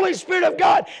of the Holy Spirit of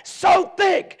God so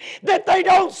thick that they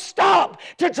don't stop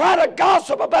to try to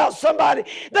gossip about somebody.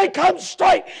 They come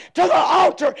straight to the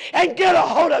altar and get a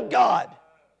hold of God.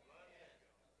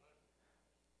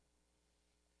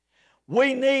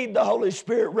 We need the Holy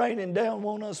Spirit raining down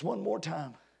on us one more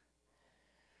time.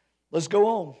 Let's go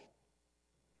on.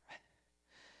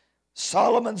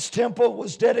 Solomon's temple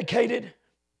was dedicated.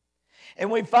 And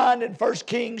we find in 1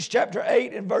 Kings chapter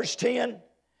 8 and verse 10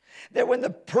 that when the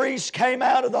priest came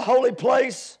out of the holy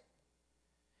place,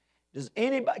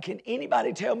 can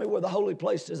anybody tell me where the holy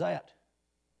place is at?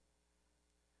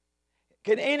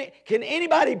 Can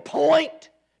anybody point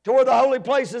to where the holy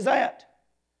place is at?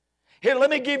 Here, let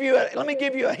me give you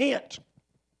a hint.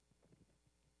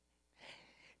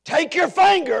 Take your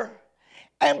finger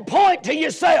and point to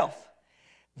yourself.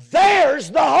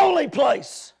 There's the holy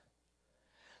place.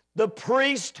 The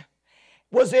priest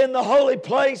was in the holy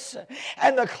place,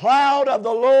 and the cloud of the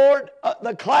Lord,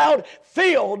 the cloud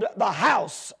filled the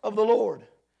house of the Lord.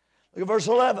 Look at verse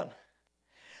 11.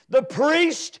 The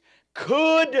priest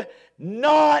could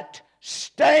not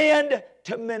stand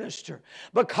to minister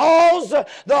because the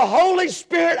Holy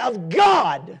Spirit of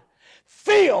God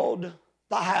filled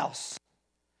the house.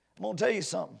 I'm going to tell you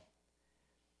something.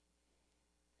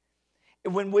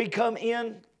 When we come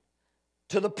in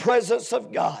to the presence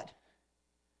of God,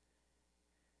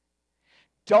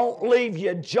 don't leave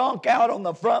your junk out on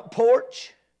the front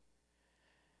porch.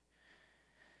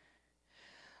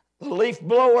 The leaf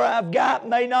blower I've got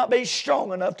may not be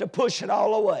strong enough to push it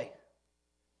all away.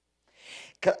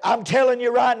 I'm telling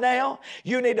you right now,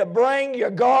 you need to bring your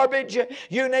garbage.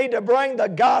 You need to bring the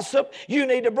gossip. You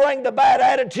need to bring the bad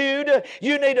attitude.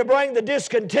 You need to bring the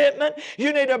discontentment.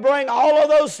 You need to bring all of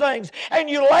those things. And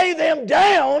you lay them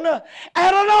down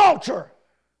at an altar.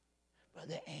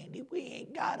 Brother Andy, we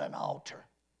ain't got an altar.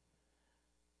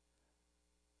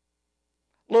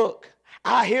 Look,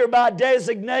 I hereby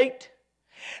designate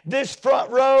this front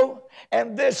row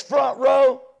and this front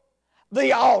row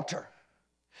the altar.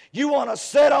 You want to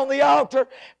sit on the altar?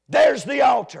 There's the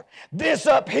altar. This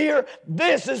up here,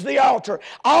 this is the altar.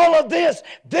 All of this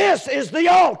is the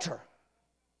altar.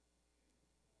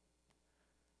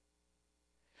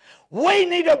 We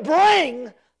need to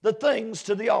bring the things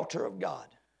to the altar of God.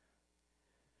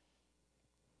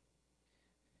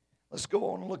 Let's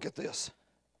go on and look at this.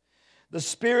 The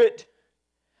Spirit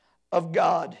of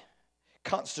God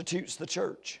constitutes the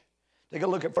church. Take a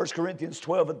look at 1 Corinthians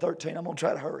 12 and 13. I'm going to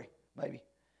try to hurry, maybe.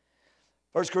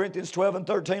 1 Corinthians 12 and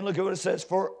 13, look at what it says.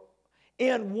 For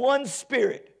in one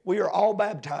Spirit we are all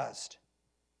baptized.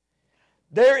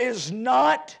 There is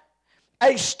not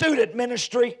a student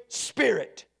ministry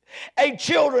spirit, a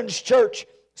children's church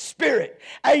spirit,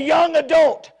 a young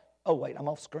adult, I'm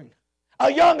off screen, a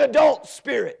young adult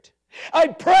spirit,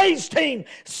 a praise team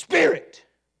spirit.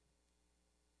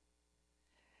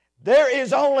 There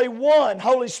is only one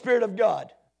Holy Spirit of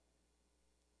God.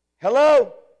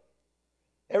 Hello?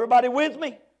 Everybody with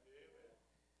me?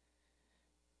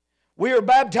 We are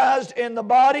baptized in the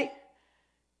body.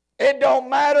 It don't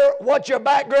matter what your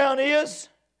background is.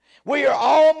 We are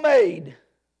all made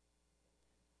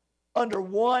under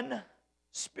one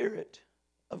Spirit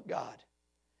of God.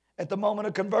 At the moment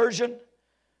of conversion,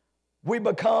 we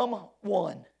become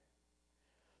one.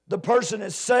 The person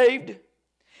is saved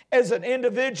as an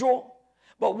individual,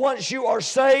 but once you are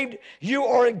saved, you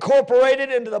are incorporated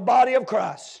into the body of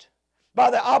Christ by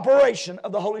the operation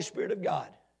of the Holy Spirit of God.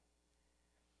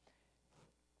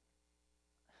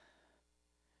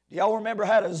 Do y'all remember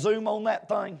how to zoom on that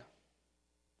thing?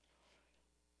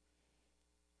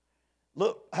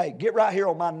 Look, hey, get right here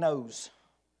on my nose.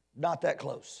 Not that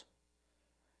close.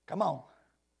 Come on.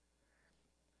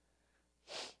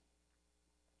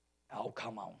 Oh,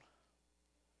 come on.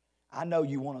 I know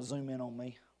you want to zoom in on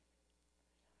me.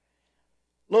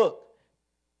 Look,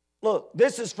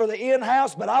 this is for the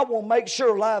in-house, but I will make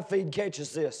sure live feed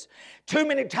catches this. Too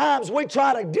many times we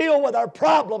try to deal with our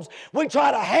problems. We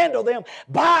try to handle them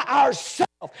by ourselves.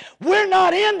 We're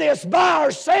not in this by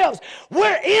ourselves.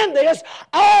 We're in this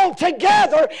all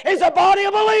together as a body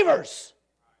of believers.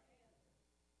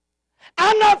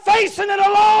 I'm not facing it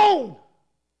alone.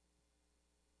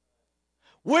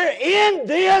 We're in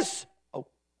this. Oh,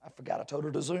 I forgot I told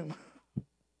her to zoom.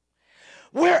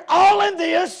 We're all in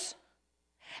this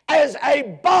as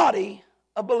a body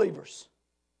of believers.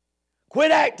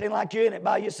 Quit acting like you're in it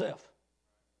by yourself.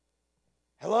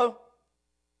 Hello?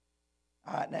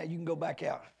 All right, now you can go back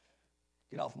out.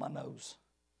 Get off my nose.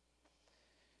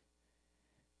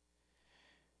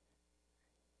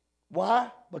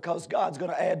 Why? Because God's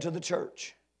going to add to the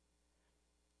church.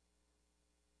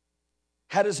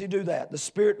 How does He do that? The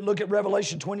Spirit, look at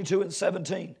Revelation 22 and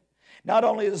 17. Not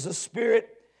only is the Spirit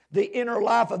the inner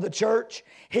life of the church,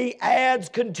 He adds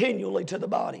continually to the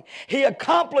body. He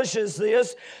accomplishes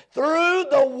this through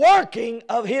the working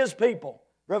of His people.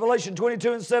 Revelation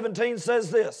 22 and 17 says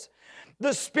this: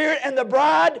 the Spirit and the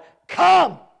bride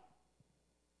come.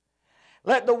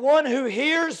 Let the one who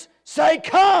hears say,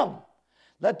 come.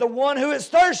 Let the one who is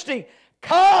thirsty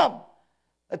come.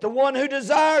 Let the one who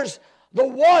desires the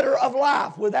water of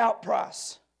life without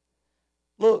price.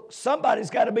 Look, somebody's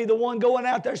got to be the one going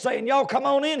out there saying, y'all come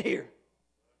on in here.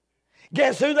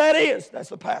 Guess who that is? That's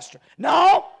the pastor.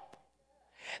 No,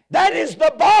 that is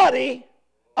the body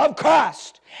of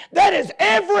Christ. That is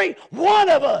every one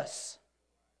of us.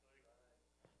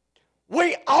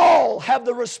 We all have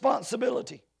the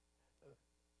responsibility.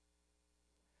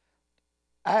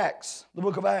 Acts, the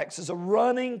book of Acts, is a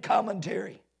running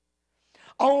commentary.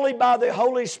 Only by the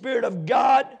Holy Spirit of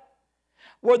God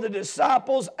were the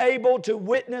disciples able to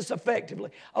witness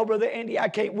effectively. Oh, Brother Andy, I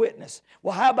can't witness.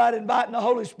 Well, how about inviting the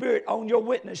Holy Spirit on your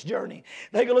witness journey?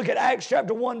 Take a look at Acts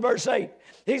chapter 1, verse 8.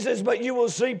 He says, but you will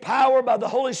see power by the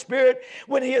Holy Spirit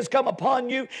when He has come upon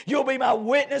you. You'll be my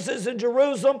witnesses in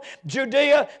Jerusalem,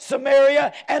 Judea,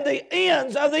 Samaria, and the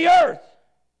ends of the earth.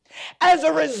 As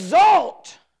a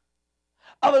result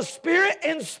of a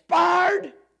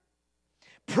Spirit-inspired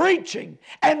preaching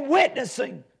and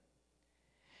witnessing,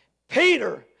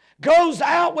 Peter goes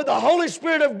out with the Holy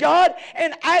Spirit of God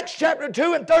in Acts chapter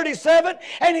 2 and 37,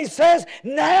 and he says,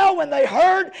 now when they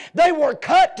heard, they were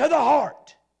cut to the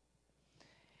heart.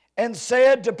 and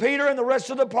said to Peter and the rest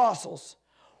of the apostles,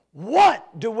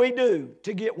 what do we do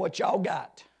to get what y'all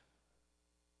got?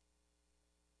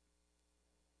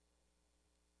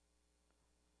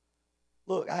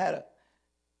 Look, I had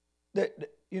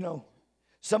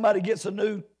somebody gets a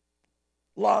new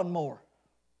lawnmower,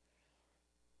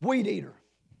 weed eater,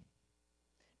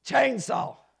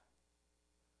 chainsaw.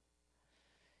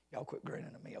 Y'all quit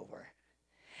grinning at me over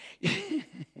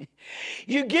there.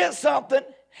 You get something,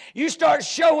 you start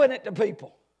showing it to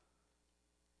people.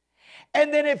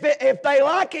 And then if they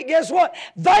like it, guess what?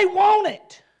 They want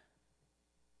it.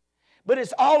 But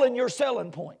it's all in your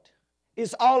selling point.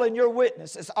 It's all in your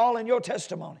witness. It's all in your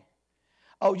testimony.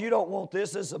 Oh, you don't want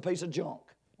this. This is a piece of junk.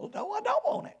 Well, no, I don't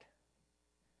want it.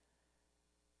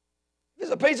 If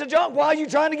it's a piece of junk, why are you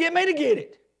trying to get me to get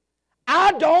it?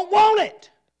 I don't want it.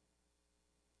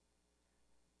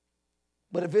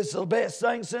 But if it's the best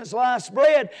thing since sliced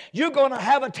bread, you're going to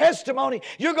have a testimony.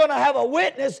 You're going to have a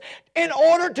witness in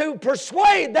order to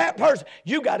persuade that person.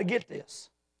 You got to get this.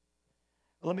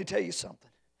 Let me tell you something.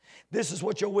 This is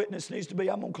what your witness needs to be.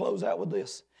 I'm going to close out with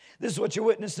this. This is what your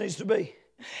witness needs to be.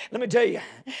 Let me tell you,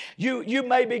 you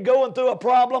may be going through a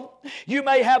problem. You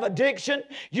may have addiction.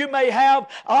 You may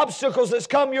have obstacles that's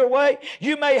come your way.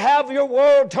 You may have your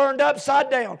world turned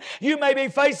upside down. You may be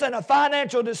facing a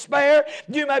financial despair.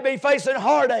 You may be facing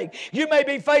heartache. You may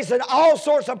be facing all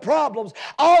sorts of problems.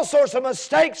 All sorts of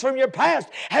mistakes from your past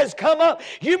has come up.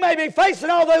 You may be facing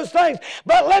all those things.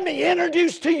 But let me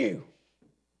introduce to you.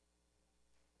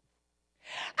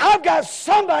 I've got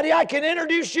somebody I can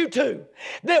introduce you to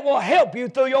that will help you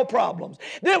through your problems,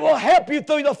 that will help you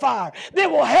through the fire,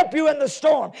 that will help you in the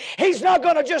storm. He's not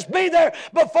going to just be there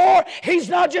before, He's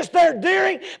not just there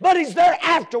during, but He's there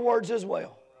afterwards as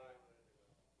well.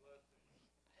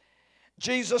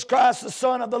 Jesus Christ, the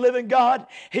Son of the living God,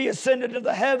 He ascended to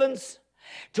the heavens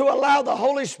to allow the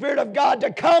Holy Spirit of God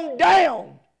to come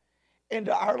down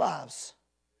into our lives.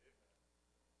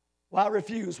 Why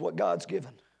refuse what God's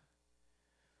given?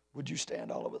 Would you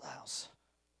stand all over the house?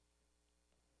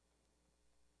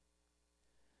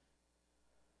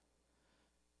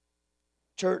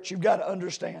 Church, you've got to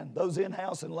understand, those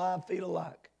in-house and live feed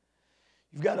alike,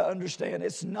 you've got to understand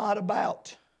it's not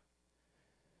about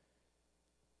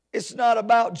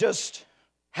just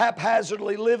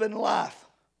haphazardly living life.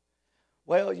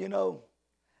 Well,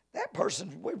 that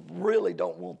person, we really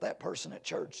don't want that person at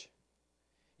church.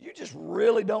 You just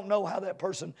really don't know how that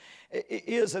person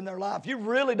is in their life. You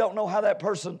really don't know how that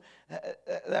person,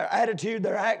 their attitude,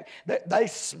 their act, they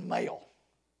smell.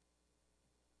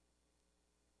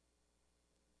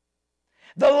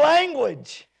 The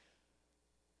language,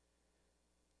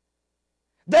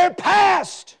 their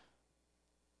past.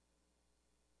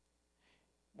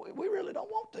 We really don't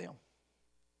want them.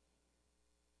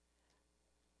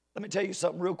 Let me tell you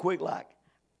something real quick,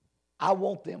 I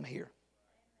want them here.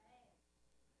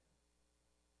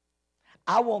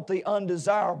 I want the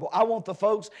undesirable. I want the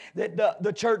folks that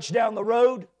the church down the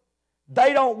road,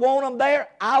 they don't want them there.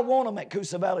 I want them at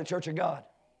Coosa Valley Church of God.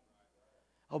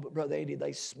 Oh, but Brother Eddie,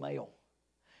 they smell.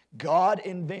 God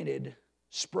invented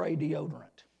spray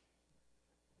deodorant.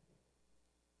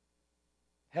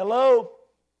 Hello?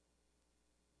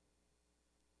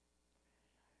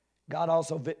 God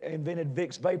also invented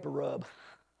Vicks Vapor Rub.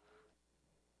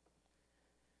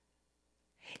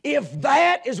 If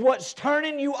that is what's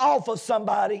turning you off of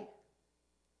somebody,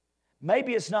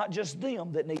 maybe it's not just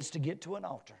them that needs to get to an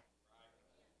altar.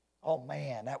 Oh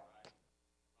man,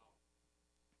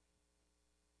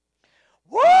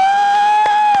 woo!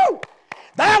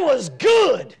 That was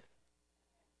good.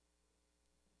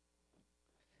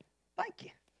 Thank you.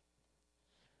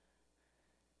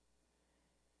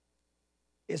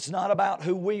 It's not about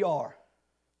who we are.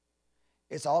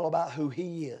 It's all about who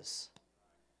He is.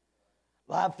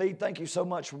 Live Feed, thank you so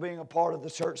much for being a part of the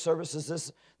church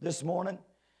services this morning.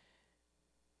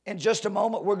 In just a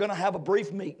moment, we're going to have a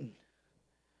brief meeting.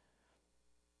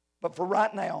 But for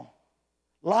right now,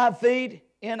 Live Feed,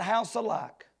 in-house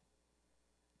alike,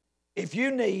 if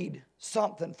you need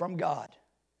something from God,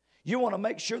 you want to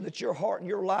make sure that your heart and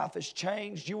your life is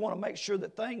changed, you want to make sure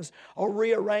that things are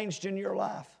rearranged in your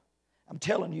life, I'm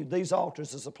telling you, these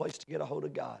altars is a place to get a hold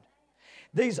of God.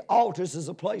 These altars is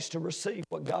a place to receive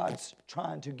what God's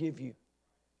trying to give you.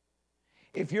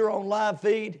 If you're on Live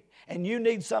Feed and you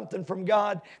need something from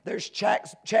God, there's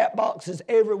chat boxes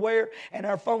everywhere, and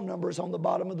our phone number is on the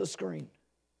bottom of the screen.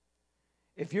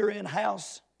 If you're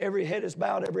in-house, every head is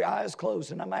bowed, every eye is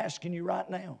closed, and I'm asking you right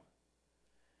now,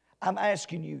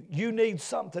 you need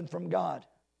something from God.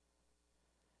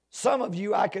 Some of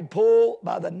you I could pull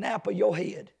by the nape of your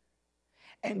head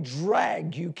and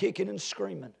drag you kicking and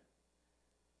screaming.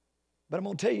 But I'm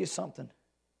going to tell you something.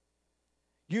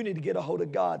 You need to get a hold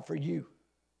of God for you.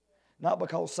 Not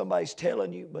because somebody's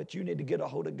telling you, but you need to get a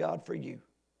hold of God for you.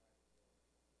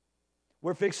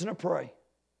 We're fixing to pray.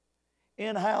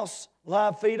 In-house,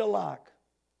 live feed alike.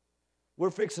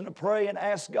 We're fixing to pray and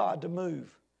ask God to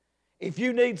move. If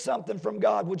you need something from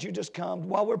God, would you just come?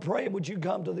 While we're praying, would you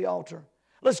come to the altar?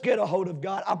 Let's get a hold of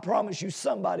God. I promise you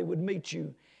somebody would meet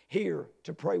you here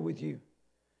to pray with you.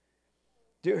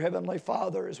 Dear Heavenly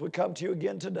Father, as we come to you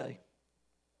again today,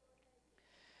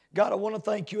 God, I want to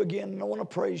thank you again, and I want to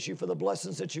praise you for the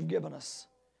blessings that you've given us.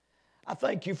 I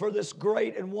thank you for this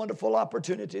great and wonderful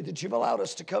opportunity that you've allowed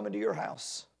us to come into your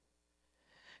house.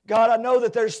 God, I know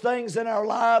that there's things in our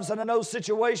lives, and I know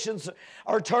situations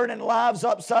are turning lives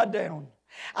upside down.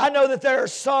 I know that there are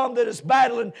some that is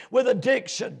battling with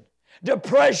addiction,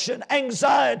 depression,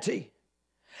 anxiety.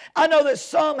 I know that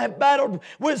some have battled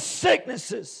with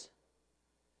sicknesses.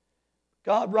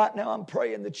 God, right now I'm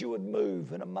praying that you would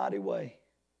move in a mighty way.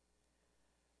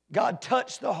 God,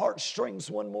 touch the heartstrings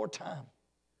one more time.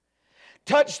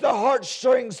 Touch the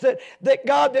heartstrings that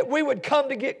God, that we would come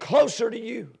to get closer to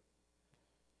you.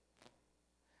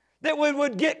 That we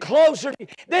would get closer to you.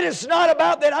 That it's not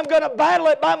about that I'm going to battle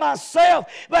it by myself,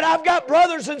 but I've got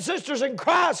brothers and sisters in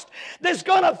Christ that's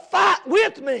going to fight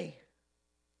with me.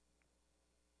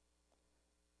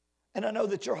 And I know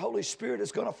that your Holy Spirit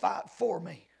is going to fight for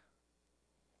me.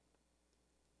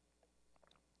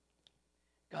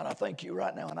 God, I thank you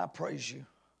right now and I praise you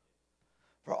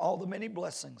for all the many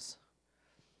blessings.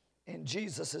 In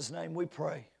Jesus' name we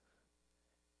pray.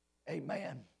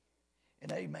 Amen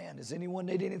and amen. Does anyone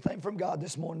need anything from God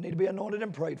this morning? Need to be anointed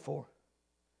and prayed for?